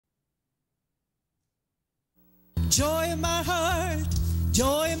Joy in my heart,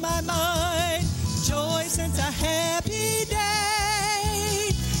 joy in my mind, joy since a happy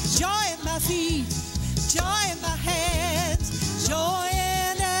day. Joy in my feet, joy in my hands, joy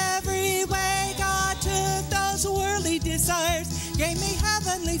in every way. God took those worldly desires, gave me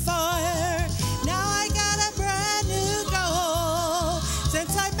heavenly fire. Now I got a brand new goal.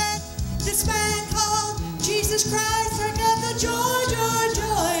 Since I met this man called Jesus Christ, I got the joy, joy,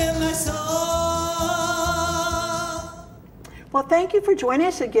 joy in my soul. Well, thank you for joining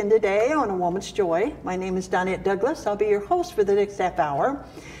us again today on A Woman's Joy. My name is Donette Douglas. I'll be your host for the next half hour.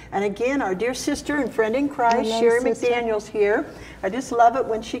 And again, our dear sister and friend in Christ, Hello, Sherry sister. McDaniel's here. I just love it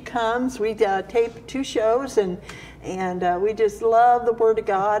when she comes. We tape 2 shows, and we just love the Word of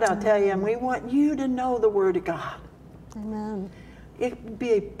God. I'll tell you, and we want you to know the Word of God. Amen. It would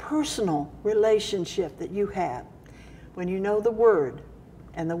be a personal relationship that you have when you know the Word.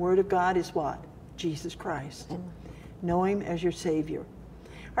 And the Word of God is what? Jesus Christ. Amen. Know Him as your Savior.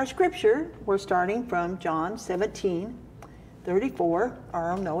 Our scripture, we're starting from John 17:34,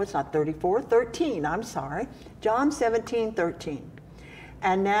 or no, it's not 34, 13, I'm sorry. John 17:13.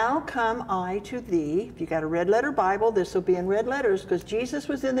 And now come I to thee. If you got a red letter Bible, this will be in red letters, because Jesus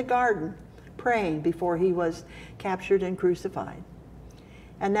was in the garden praying before he was captured and crucified.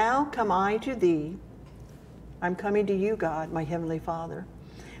 And now come I to thee. I'm coming to you, God, my heavenly Father.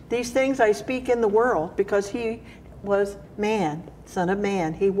 These things I speak in the world, because he was man, Son of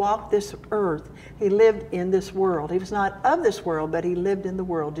Man. He walked this earth. He lived in this world. He was not of this world, but he lived in the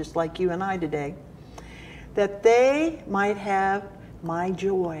world just like you and I today. That they might have my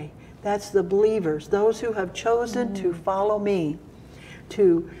joy. That's the believers, those who have chosen to follow me,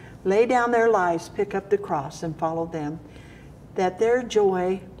 to lay down their lives, pick up the cross and follow them. That their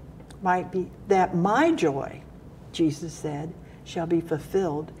joy might be, that my joy, Jesus said, shall be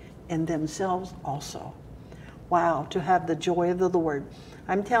fulfilled in themselves also. Wow, to have the joy of the Lord.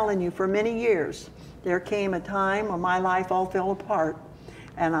 I'm telling you, for many years, there came a time when my life all fell apart,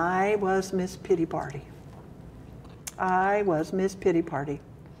 and I was Miss Pity Party. I was Miss Pity Party.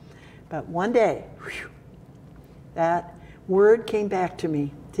 But one day, whew, that word came back to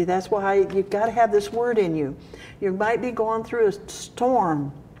me. See, that's why you've got to have this word in you. You might be going through a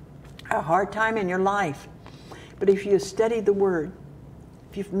storm, a hard time in your life, but if you study the word,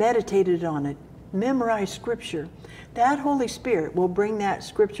 if you've meditated on it, memorize scripture, that Holy Spirit will bring that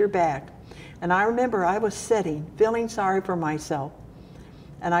scripture back. And I remember I was sitting, feeling sorry for myself,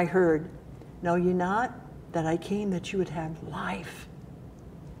 and I heard, know ye not that I came that you would have life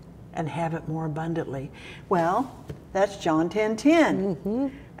and have it more abundantly. Well, that's John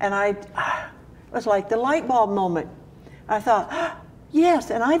 10:10. And it was like the light bulb moment. I thought, yes,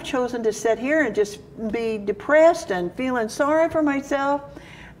 and I've chosen to sit here and just be depressed and feeling sorry for myself.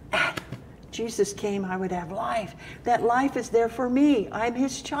 Jesus came, I would have life. That life is there for me. I'm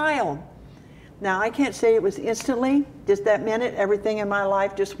his child. Now, I can't say it was instantly, just that minute, everything in my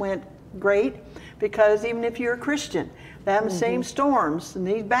life just went great, because even if you're a Christian, they have the same storms and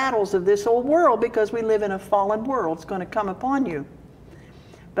these battles of this old world, because we live in a fallen world. It's going to come upon you.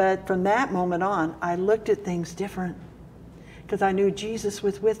 But from that moment on, I looked at things different, because I knew Jesus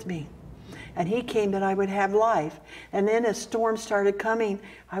was with me. And he came that I would have life. And then as storms started coming,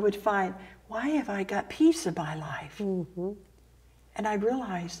 I would find, why have I got peace in my life? And I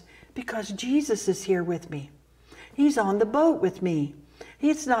realized, because Jesus is here with me. He's on the boat with me.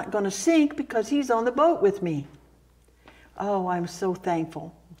 He's not going to sink because he's on the boat with me. Oh, I'm so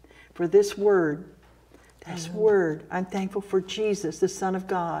thankful for this word. This word. I'm thankful for Jesus, the Son of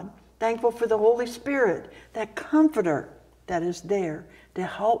God. Thankful for the Holy Spirit, that comforter that is there to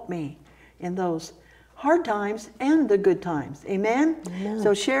help me in those hard times and the good times. Amen? Amen.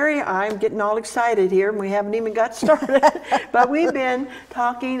 So Sherry, I'm getting all excited here, and we haven't even got started. But we've been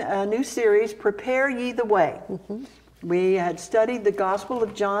talking a new series, Prepare Ye the Way. We had studied the Gospel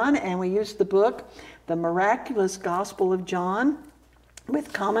of John, and we used the book, The Miraculous Gospel of John,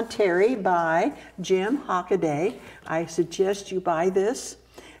 with commentary by Jim Hockaday. I suggest you buy this.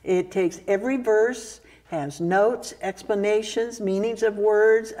 It takes every verse, has notes, explanations, meanings of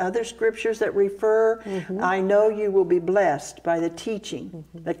words, other scriptures that refer. I know you will be blessed by the teaching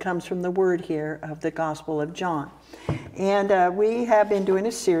that comes from the word here of the Gospel of John. And we have been doing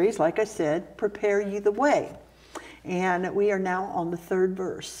a series, like I said, Prepare Ye the Way. And we are now on the 3rd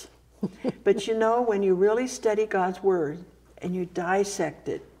verse. But you know, when you really study God's word and you dissect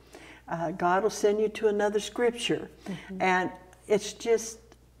it, God will send you to another scripture. And it's just,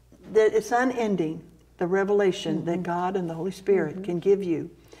 that it's unending. The revelation that God and the Holy Spirit can give you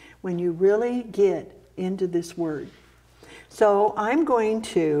when you really get into this word. So I'm going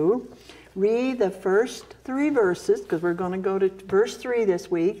to read the first 3 verses, because we're going to go to verse 3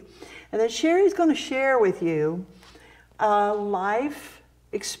 this week. And then Sherry's going to share with you a life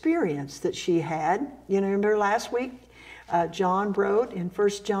experience that she had. You know, remember last week, John wrote in 1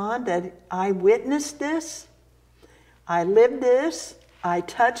 John that I witnessed this, I lived this, I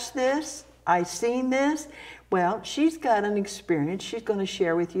touched this, I seen this. Well, she's got an experience she's going to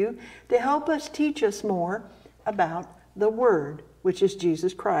share with you to help us teach us more about the Word, which is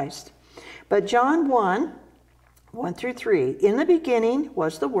Jesus Christ. But John 1 through 3, in the beginning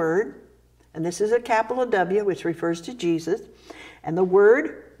was the Word, and this is a capital W, which refers to Jesus, and the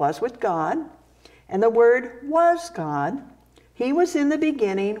Word was with God, and the Word was God. He was in the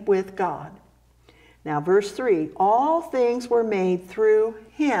beginning with God. Now, verse 3, all things were made through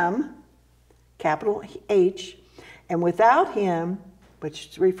Him, capital H, and without Him, which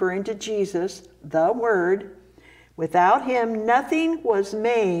is referring to Jesus, the Word, without Him nothing was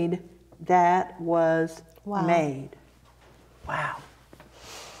made that was made. Wow.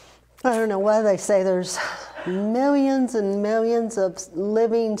 I don't know why they say there's millions and millions of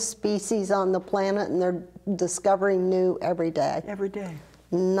living species on the planet, and they're discovering new every day. Every day.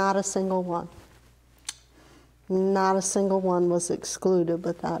 Not a single one. Not a single one was excluded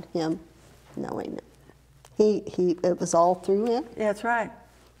without Him knowing it. It was all through Him. That's right.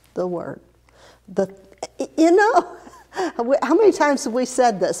 The Word. You know, how many times have we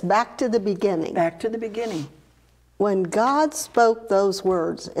said this? Back to the beginning. Back to the beginning. When God spoke those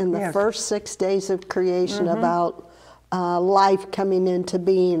words in the first 6 days of creation about life coming into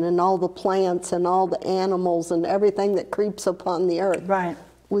being and all the plants and all the animals and everything that creeps upon the earth. Right.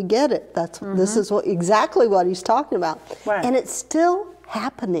 We get it. This is exactly what He's talking about. Right. And it's still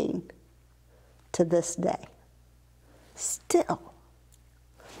happening to this day. Still.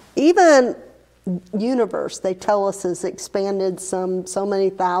 Even universe, they tell us, has expanded so many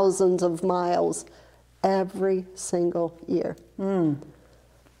thousands of miles every single year.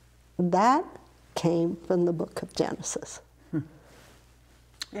 That came from the book of Genesis.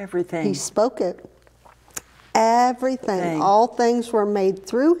 Everything. He spoke it. Everything. All things were made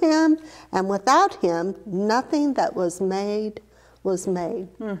through Him, and without Him, nothing that was made was made.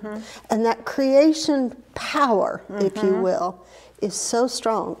 And that creation power, if you will, is so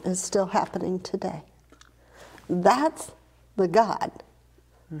strong and still happening today. That's the God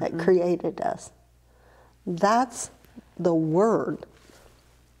that created us. That's the Word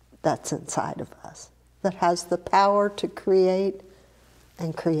that's inside of us, that has the power to create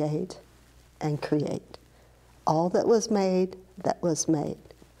and create and create. All that was made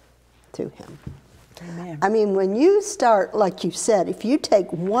through Him. Amen. I mean, when you start, like you said, if you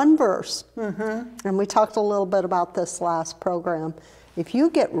take one verse, and we talked a little bit about this last program, if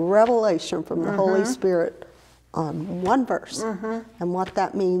you get revelation from the Holy Spirit on one verse and what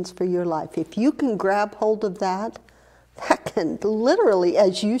that means for your life, if you can grab hold of that, that can literally,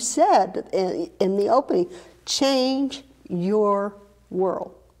 as you said in the opening, change your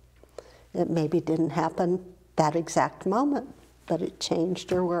world. It maybe didn't happen that exact moment, but it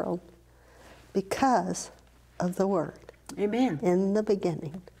changed your world because of the Word. Amen. In the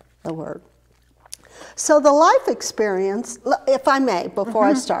beginning, the Word. So the life experience, if I may, before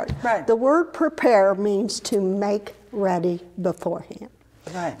I start, the word prepare means to make ready beforehand.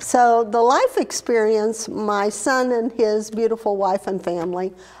 Right. So the life experience, my son and his beautiful wife and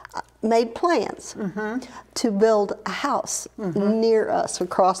family made plans to build a house near us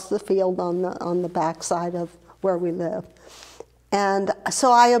across the field on the backside of where we live. And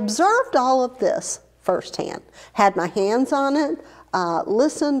so I observed all of this firsthand, had my hands on it,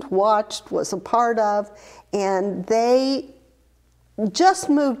 listened, watched, was a part of, and they just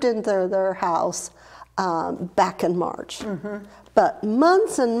moved into their house back in March. But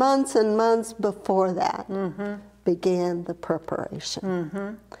months and months and months before that began the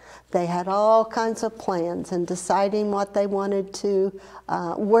preparation. They had all kinds of plans and deciding what they wanted to,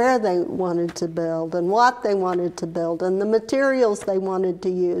 where they wanted to build and what they wanted to build and the materials they wanted to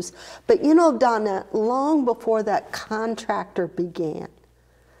use. But you know, Donna, long before that contractor began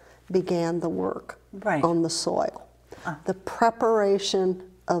the work on the soil, the preparation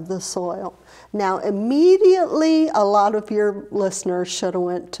of the soil. Now, immediately, a lot of your listeners should have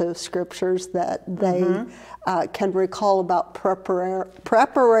went to scriptures that they can recall about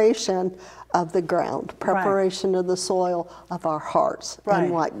preparation of the ground, preparation of the soil of our hearts,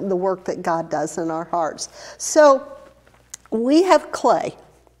 and what the work that God does in our hearts. So we have clay,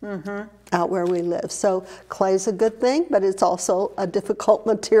 out where we live. So clay's a good thing, but it's also a difficult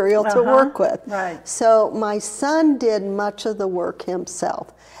material to work with. Right. So my son did much of the work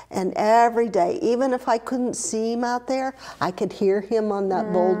himself. And every day, even if I couldn't see him out there, I could hear him on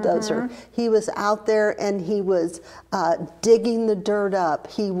that bulldozer. He was out there and he was digging the dirt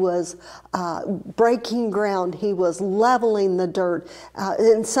up. He was breaking ground. He was leveling the dirt.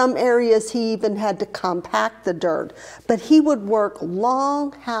 In some areas, he even had to compact the dirt. But he would work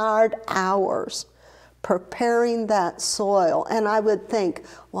long, hard hours preparing that soil. And I would think,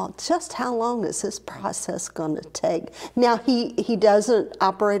 well, just how long is this process going to take? Now, he doesn't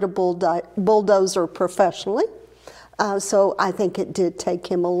operate a bulldozer professionally, so I think it did take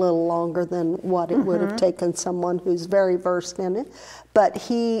him a little longer than what it would have taken someone who's very versed in it. But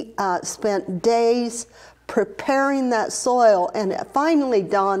he spent days preparing that soil, and it finally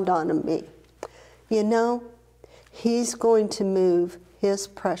dawned on me, you know, he's going to move his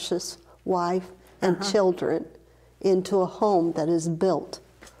precious wife and children into a home that is built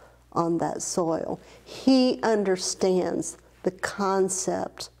on that soil. He understands the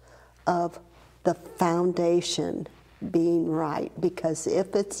concept of the foundation being right, because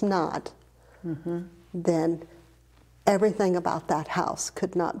if it's not, then everything about that house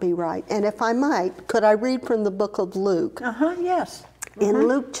could not be right. And if I might, could I read from the book of Luke? Yes. In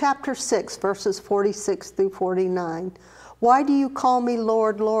Luke chapter 6, verses 46 through 49, why do you call me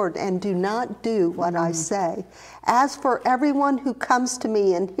Lord, Lord, and do not do what I say? As for everyone who comes to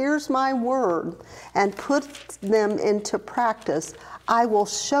me and hears my word and puts them into practice, I will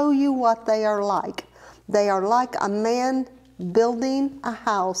show you what they are like. They are like a man building a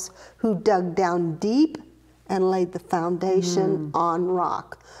house who dug down deep and laid the foundation on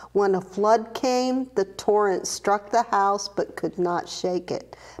rock. When a flood came, the torrent struck the house but could not shake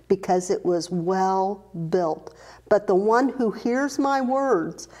it, because it was well built. But the one who hears my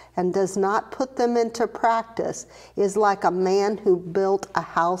words and does not put them into practice is like a man who built a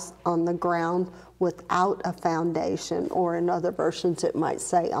house on the ground without a foundation, or in other versions it might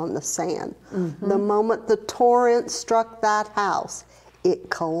say on the sand. The moment the torrent struck that house, it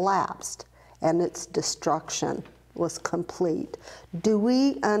collapsed and its destruction was complete. Do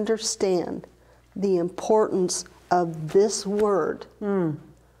we understand the importance of this word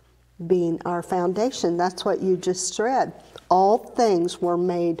being our foundation? That's what you just read. All things were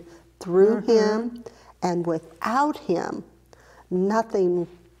made through him, and without him, nothing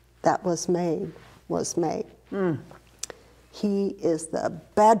that was made was made. He is the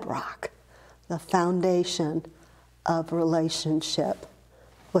bedrock, the foundation of relationship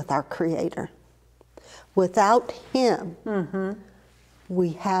with our Creator. Without him, we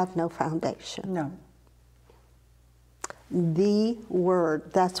have no foundation. No. The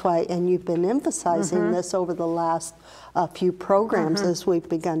word, that's why, and you've been emphasizing this over the last few programs as we've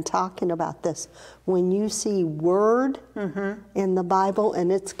begun talking about this. When you see word in the Bible and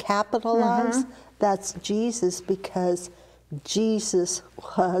it's capitalized, that's Jesus, because Jesus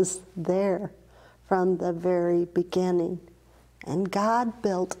was there from the very beginning. And God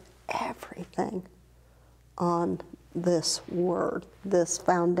built everything on this word, this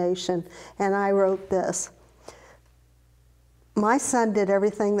foundation. And I wrote this. My son did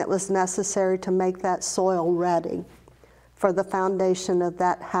everything that was necessary to make that soil ready for the foundation of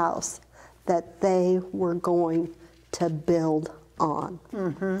that house that they were going to build on.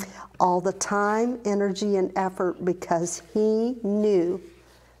 All the time, energy, and effort, because he knew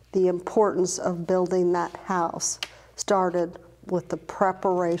the importance of building that house started with the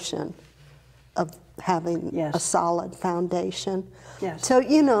preparation of having a solid foundation. So,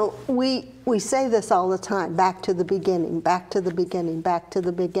 you know, we say this all the time, back to the beginning, back to the beginning, back to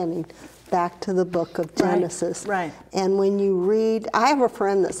the beginning, back to the book of Genesis. And when you read, I have a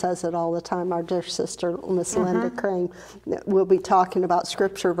friend that says it all the time, our dear sister, Miss Linda Crane. We'll be talking about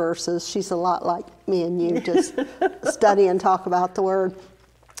scripture verses. She's a lot like me and you, just study and talk about the word.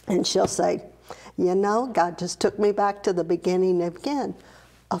 And she'll say, you know, God just took me back to the beginning again.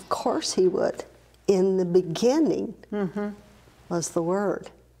 Of course he would. In the beginning was the Word.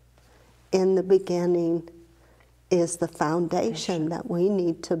 In the beginning is the foundation that we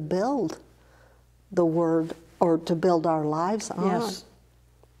need to build the Word, or to build our lives on.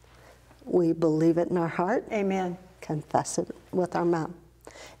 We believe it in our heart. Amen. Confess it with our mouth.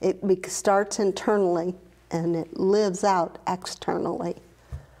 It starts internally and it lives out externally.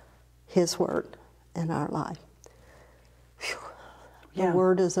 His Word in our life. The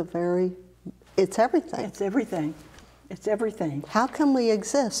Word is it's everything. It's everything. It's everything. How can we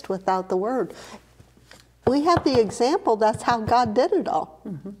exist without the Word? We have the example, that's how God did it all,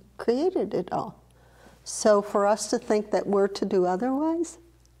 created it all. So for us to think that we're to do otherwise,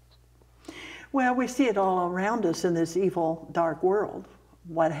 Well, we see it all around us in this evil, dark world.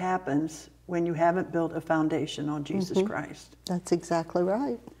 What happens when you haven't built a foundation on Jesus Christ? That's exactly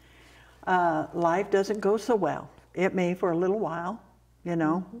right. Life doesn't go so well. It may for a little while, you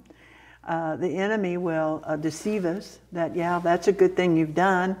know. The enemy will deceive us that, yeah, that's a good thing you've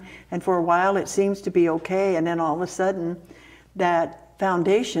done. And for a while it seems to be okay. And then all of a sudden that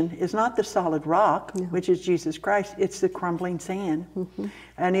foundation is not the solid rock, which is Jesus Christ. It's the crumbling sand.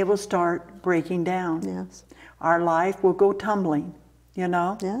 And it will start breaking down. Yes. Our life will go tumbling, you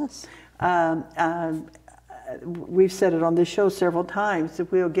know. Yes. We've said it on this show several times.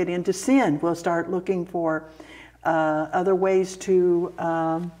 If we'll get into sin, we'll start looking for other ways to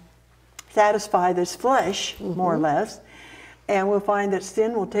satisfy this flesh, more or less. And we'll find that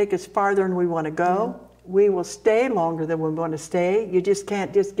sin will take us farther than we want to go. We will stay longer than we want to stay. You just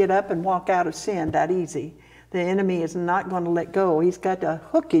can't just get up and walk out of sin that easy. The enemy is not going to let go. He's got a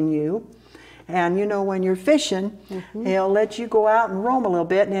hook in you. And you know, when you're fishing, he'll let you go out and roam a little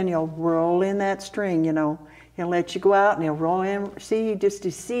bit, and then he'll roll in that string, you know. He'll let you go out and he'll roll in. See, he just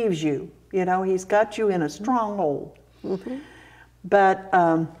deceives you. You know, he's got you in a stronghold. But,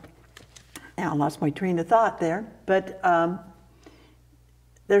 now I lost my train of thought there. But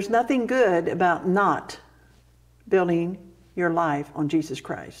there's nothing good about not building your life on Jesus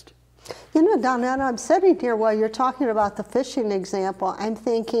Christ. You know, Donette, I'm sitting here while you're talking about the fishing example. I'm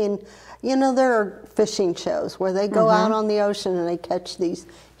thinking, you know, there are fishing shows where they go out on the ocean and they catch these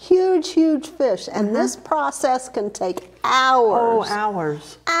huge, huge fish. And this process can take hours. Oh,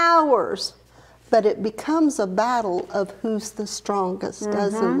 hours. Hours. But it becomes a battle of who's the strongest,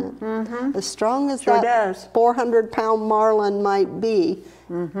 doesn't it? As strong as that 400-pound marlin might be,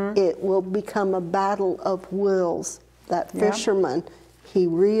 it will become a battle of wills. That fisherman, he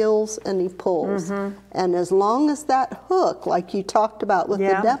reels and he pulls. And as long as that hook, like you talked about with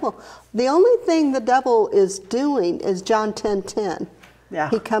the devil, the only thing the devil is doing is John 10:10.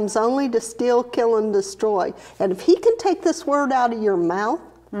 He comes only to steal, kill, and destroy. And if he can take this word out of your mouth,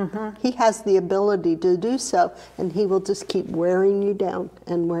 he has the ability to do so, and he will just keep wearing you down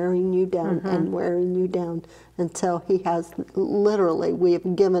and wearing you down and wearing you down until he has literally, we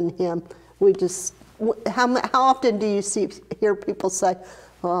have given him, we just, how often do you hear people say,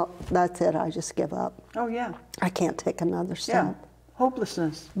 well, that's it, I just give up. Oh, yeah. I can't take another step. Yeah.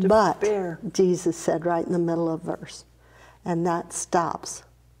 Hopelessness, but despair. Jesus said right in the middle of verse, and that stops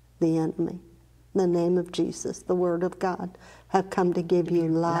the enemy. The name of Jesus, the Word of God, have come to give you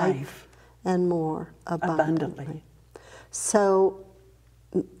life and more abundantly. So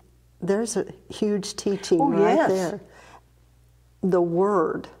there's a huge teaching there. The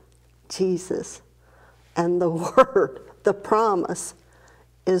Word, Jesus, and the Word, the promise,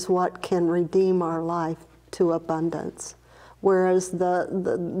 is what can redeem our life to abundance. Whereas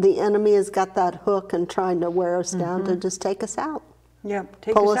the enemy has got that hook and trying to wear us down to just take us out.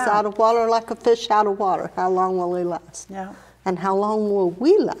 Pull us out of water like a fish out of water. How long will he last? And how long will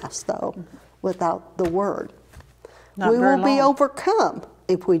we last, though, without the Word? We will be overcome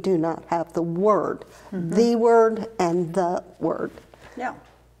if we do not have the Word, the Word and the Word. Yeah.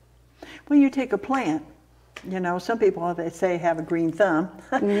 Well, you take a plant. You know, some people, they say, have a green thumb.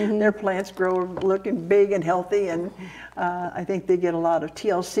 Their plants grow looking big and healthy, and I think they get a lot of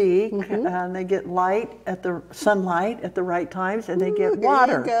TLC, and they get sunlight at the right times, and they get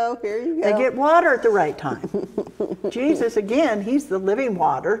water. Here you go. They get water at the right time. Jesus, again, he's the living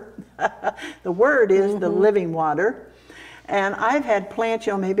water. The Word is the living water. And I've had plants,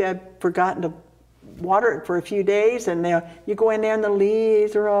 you know, maybe I've forgotten to water it for a few days, and you go in there and the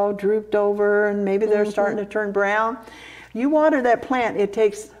leaves are all drooped over, and maybe they're starting to turn brown. You water that plant, it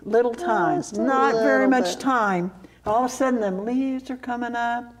takes little time, not very much time. All of a sudden, them leaves are coming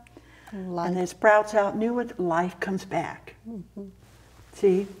up, and it sprouts out new, life comes back.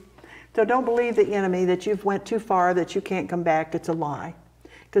 See? So don't believe the enemy that you've went too far, that you can't come back. It's a lie.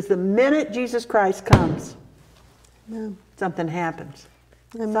 Because the minute Jesus Christ comes, something happens.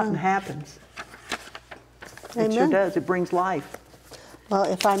 Something happens. It sure does. It brings life. Well,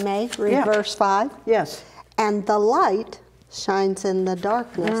 if I may, read verse 5. Yes. And the light shines in the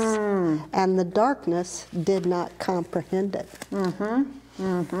darkness, and the darkness did not comprehend it.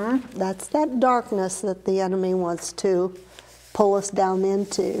 That's that darkness that the enemy wants to pull us down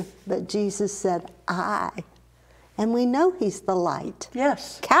into. But Jesus said, I. And we know he's the light.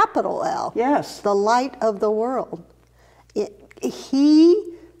 Yes. Capital L. Yes. The light of the world.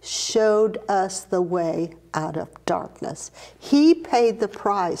 He showed us the way out of darkness. He paid the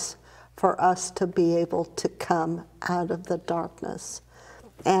price for us to be able to come out of the darkness.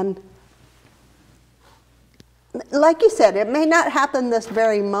 And like you said, it may not happen this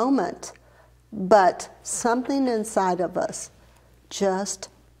very moment, but something inside of us just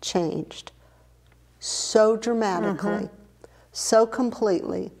changed so dramatically, so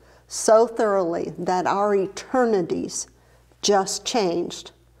completely, so thoroughly that our eternities just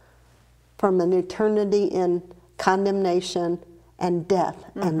changed from an eternity in condemnation and death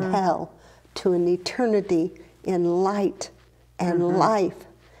and hell to an eternity in light and life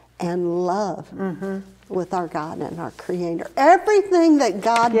and love with our God and our Creator. Everything that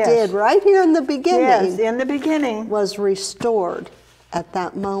God did right here in the beginning, was restored at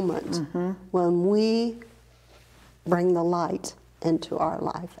that moment when we bring the light into our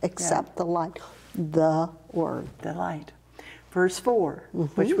life, accept the light, the Word. The light. Verse 4,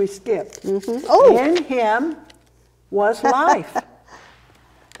 which we skipped. In him was life,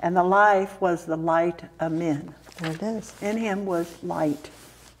 and the life was the light of men. There it is. In him was light.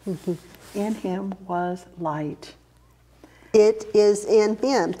 In him was light. It is in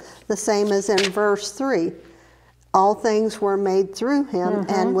him, the same as in verse 3. All things were made through him,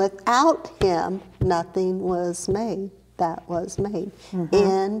 and without him nothing was made that was made.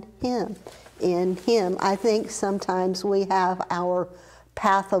 In him. In him. I think sometimes we have our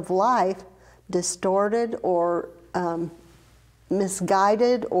path of life distorted or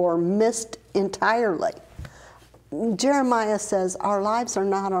misguided or missed entirely. Jeremiah says our lives are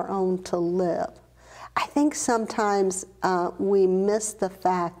not our own to live. I think sometimes we miss the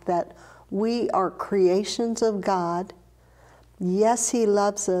fact that we are creations of God. Yes, he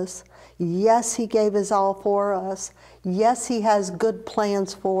loves us. Yes, he gave his all for us. Yes, he has good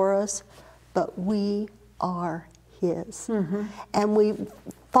plans for us, but we are his. And we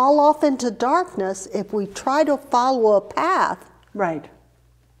fall off into darkness if we try to follow a path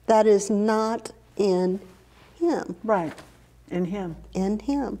that is not in him. Right. In him. In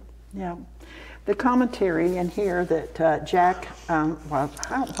him. Yeah. The commentary in here that Jack, well, I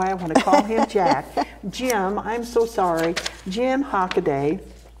don't know why I want to call him Jack. Jim, I'm so sorry. Jim Hockaday,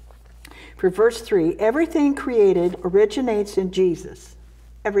 for verse 3, everything created originates in Jesus.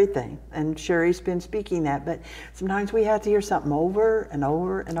 Everything. And Sherry's been speaking that, but sometimes we have to hear something over and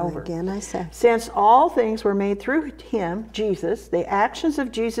over and over. Again, I say. Since all things were made through him, Jesus, the actions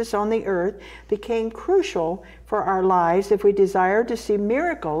of Jesus on the earth became crucial for our lives if we desire to see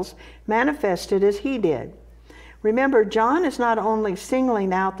miracles manifested as he did. Remember, John is not only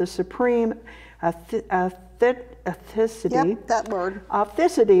singling out the supreme authenticity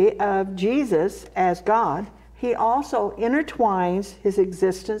of Jesus as God, he also intertwines his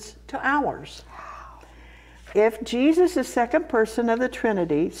existence to ours. If Jesus, the second person of the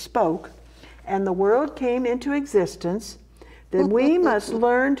Trinity, spoke and the world came into existence, then we must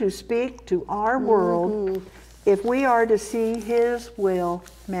learn to speak to our world if we are to see his will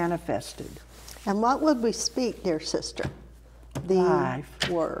manifested. And what would we speak, dear sister? The life.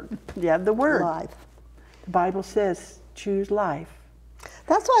 Word. Yeah, the Word. Life. The Bible says, choose life.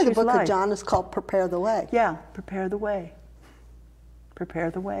 That's why the Choose book life. of John is called Prepare the Way. Yeah, prepare the way. Prepare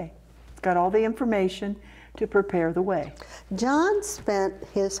the way. It's got all the information to prepare the way. John spent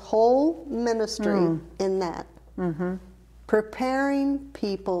his whole ministry in that. Preparing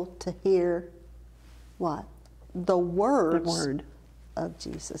people to hear what? The words of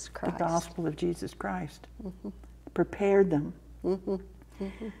Jesus Christ. The gospel of Jesus Christ. Prepared them.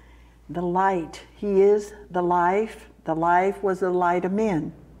 The light. He is the life. The life was the light of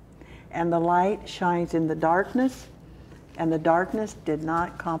men. And the light shines in the darkness, and the darkness did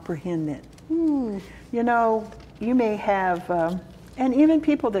not comprehend it. You know, you may have, and even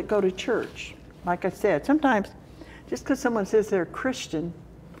people that go to church, like I said, sometimes just because someone says they're Christian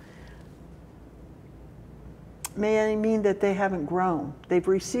may mean that they haven't grown. They've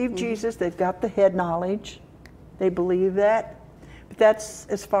received Jesus, they've got the head knowledge, they believe that, but that's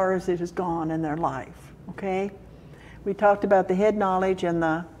as far as it has gone in their life, okay? We talked about the head knowledge and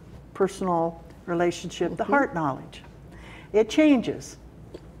the personal relationship, the heart knowledge. It changes.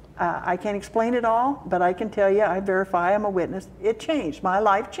 I can't explain it all, but I can tell you, I verify, I'm a witness, it changed. My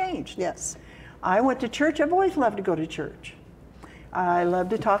life changed. Yes. I went to church. I've always loved to go to church. I love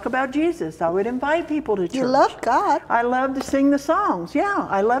to talk about Jesus. I would invite people to church. You love God. I love to sing the songs. Yeah,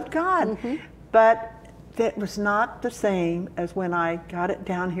 I loved God. But that was not the same as when I got it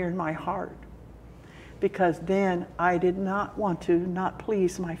down here in my heart. Because then I did not want to not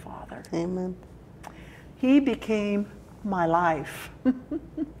please my Father. Amen. He became my life.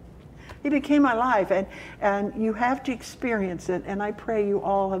 He became my life, and you have to experience it, and I pray you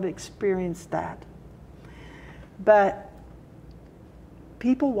all have experienced that. But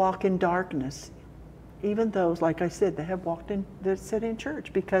people walk in darkness, even those, like I said, that have walked in, that sit in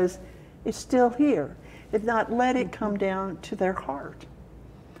church, because it's still here. If not, let it come down to their heart.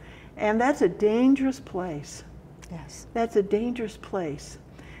 And that's a dangerous place. Yes. That's a dangerous place.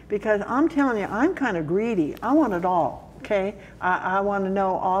 Because I'm telling you, I'm kind of greedy. I want it all, okay? I want to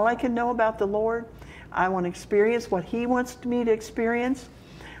know all I can know about the Lord. I want to experience what He wants me to experience.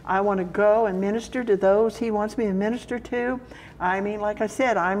 I want to go and minister to those He wants me to minister to. I mean, like I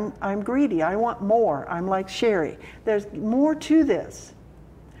said, I'm greedy. I want more. I'm like Sherry. There's more to this.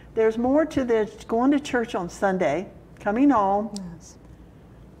 There's more to this going to church on Sunday, coming home, Yes.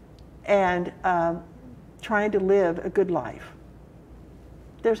 and trying to live a good life.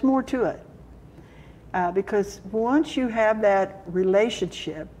 There's more to it. Because once you have that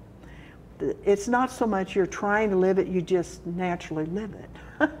relationship, it's not so much you're trying to live it, you just naturally live it.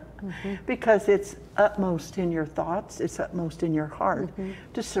 Mm-hmm. Because it's utmost in your thoughts, it's utmost in your heart mm-hmm.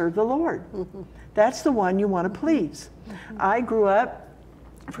 to serve the Lord. Mm-hmm. That's the one you want to please. Mm-hmm. I grew up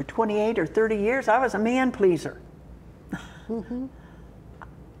for 28 or 30 years, I was a man pleaser. Mm-hmm.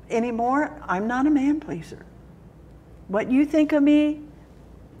 Anymore, I'm not a man pleaser. What you think of me,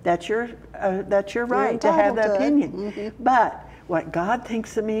 that's your right to have that opinion. Mm-hmm. But what God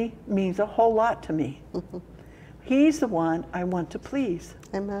thinks of me means a whole lot to me. Mm-hmm. He's the one I want to please.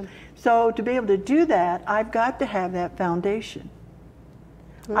 Amen. So to be able to do that, I've got to have that foundation.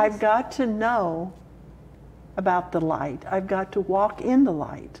 Yes. I've got to know about the light. I've got to walk in the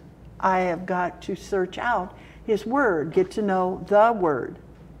light. I have got to search out His Word, get to know the Word.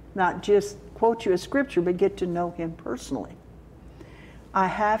 Not just quote you a scripture, but get to know Him personally. I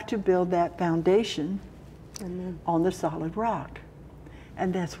have to build that foundation Amen. On the solid rock.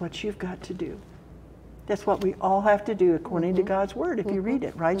 And that's what you've got to do. That's what we all have to do according to God's Word if you read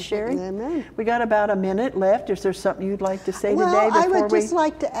it. Right, Sherry? Amen. We got about a minute left. Is there something you'd like to say today before I would just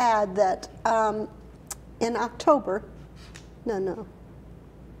like to add that in October, oh,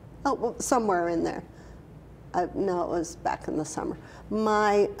 well, somewhere in there. No, it was back in the summer.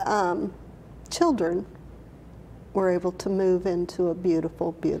 My children were able to move into a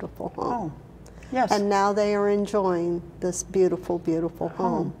beautiful, beautiful home. Oh, yes. And now they are enjoying this beautiful, beautiful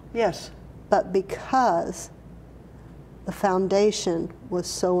home. Yes. But because the foundation was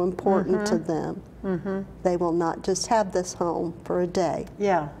so important to them, they will not just have this home for a day.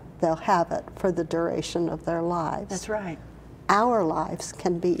 Yeah. They'll have it for the duration of their lives. That's right. Our lives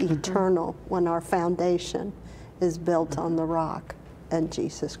can be eternal when our foundation is built on the rock and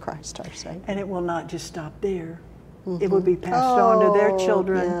Jesus Christ our Savior. And it will not just stop there. It will be passed on to their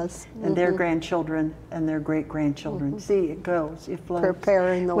children and their grandchildren and their great-grandchildren. See, it goes, it flows.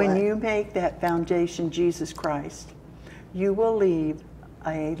 Preparing the way. When you make that foundation Jesus Christ, you will leave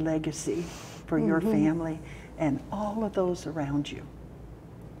a legacy for your family and all of those around you.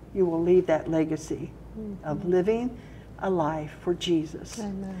 You will leave that legacy of living a life for Jesus.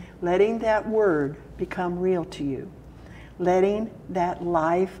 Amen. Letting that Word become real to you. Letting that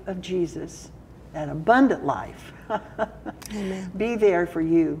life of Jesus, that abundant life, be there for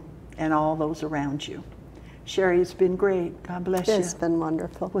you and all those around you. Sherry, it's been great. God bless you. It's been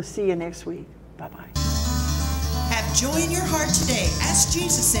wonderful. We'll see you next week. Bye-bye. Have joy in your heart today. Ask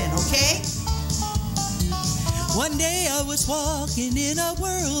Jesus in, okay? One day I was walking in a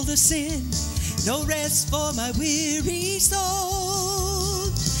world of sin, no rest for my weary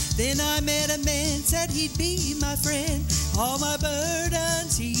soul. Then I met a man, said he'd be my friend. All my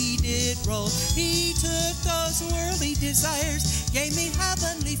burdens he did roll. He took those worldly desires, gave me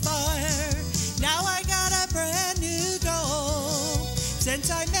heavenly fire. Now I got a brand new goal. Since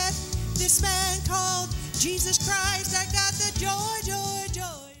I met this man called Jesus Christ, I got the joy, joy,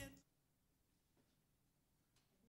 joy.